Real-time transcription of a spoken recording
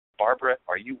Barbara,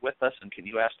 are you with us, and can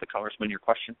you ask the Congressman your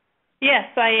question? Yes,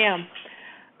 I am.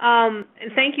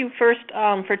 Thank you first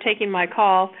for taking my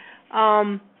call.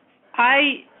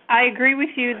 I agree with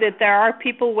you that there are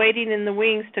people waiting in the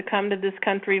wings to come to this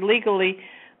country legally,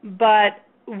 but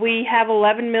we have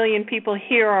 11 million people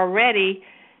here already,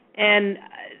 and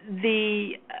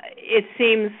it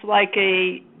seems like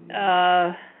a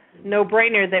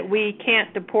no-brainer that we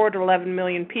can't deport 11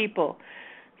 million people.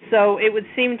 So it would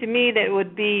seem to me that it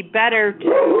would be better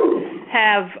to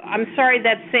have, I'm sorry,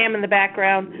 that's Sam in the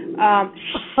background.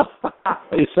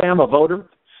 Is Sam a voter?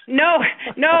 No,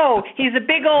 he's a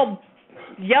big old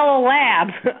yellow lab.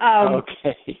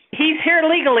 Okay. He's here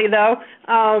legally, though.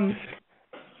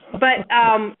 But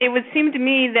it would seem to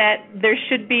me that there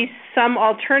should be some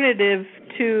alternative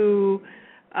to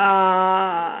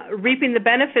reaping the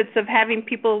benefits of having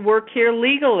people work here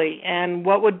legally. And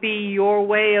what would be your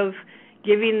way of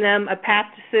giving them a path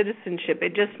to citizenship?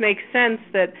 It just makes sense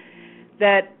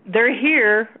that they're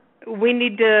here. We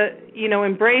need to,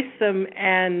 embrace them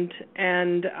and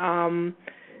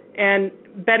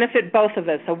benefit both of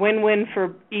us. A win-win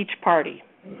for each party.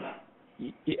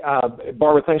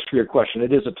 Barbara, thanks for your question.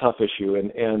 It is a tough issue,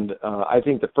 and I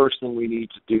think the first thing we need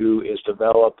to do is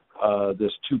develop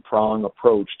this two-prong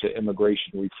approach to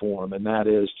immigration reform, and that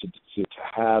is to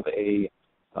have a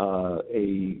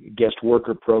guest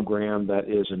worker program that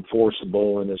is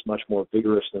enforceable and is much more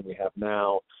vigorous than we have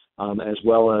now, as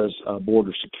well as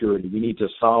border security. We need to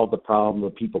solve the problem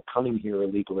of people coming here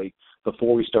illegally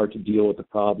before we start to deal with the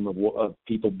problem of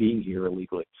people being here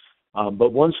illegally.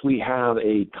 But once we have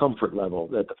a comfort level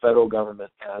that the federal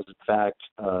government has, in fact,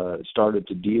 started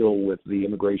to deal with the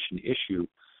immigration issue,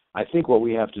 I think what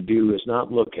we have to do is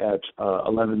not look at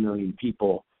 11 million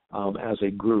people as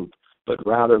a group, but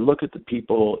rather look at the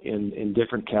people in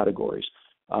different categories.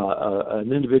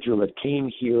 An individual that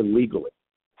came here legally,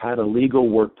 had a legal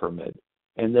work permit,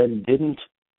 and then didn't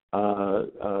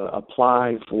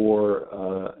apply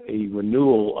for a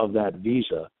renewal of that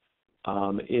visa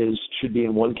should be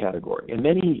in one category. And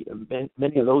many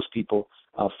of those people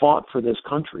fought for this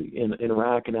country in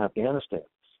Iraq and Afghanistan.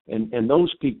 And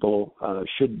those people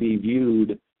should be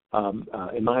viewed,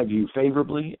 in my view,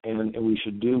 favorably, and we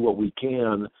should do what we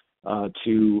can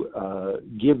to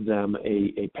give them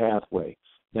a pathway.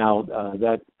 Now,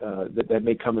 that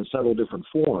may come in several different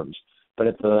forms, but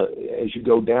as you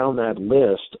go down that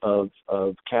list of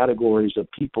categories of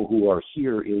people who are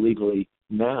here illegally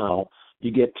now,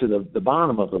 you get to the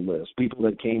bottom of the list, people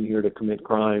that came here to commit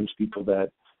crimes, people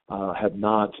that have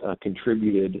not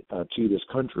contributed to this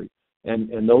country.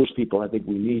 And those people I think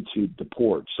we need to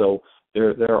deport. So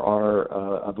there are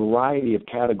a variety of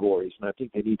categories, and I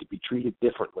think they need to be treated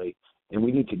differently. And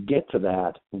we need to get to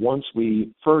that once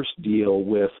we first deal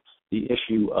with the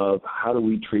issue of how do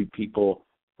we treat people,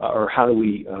 or how do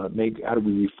we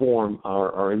reform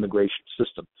our immigration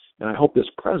system. And I hope this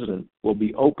president will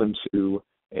be open to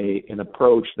an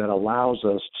approach that allows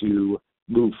us to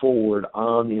move forward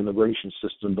on the immigration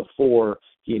system before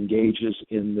he engages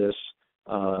in this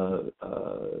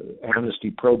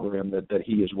amnesty program that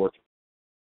he is working.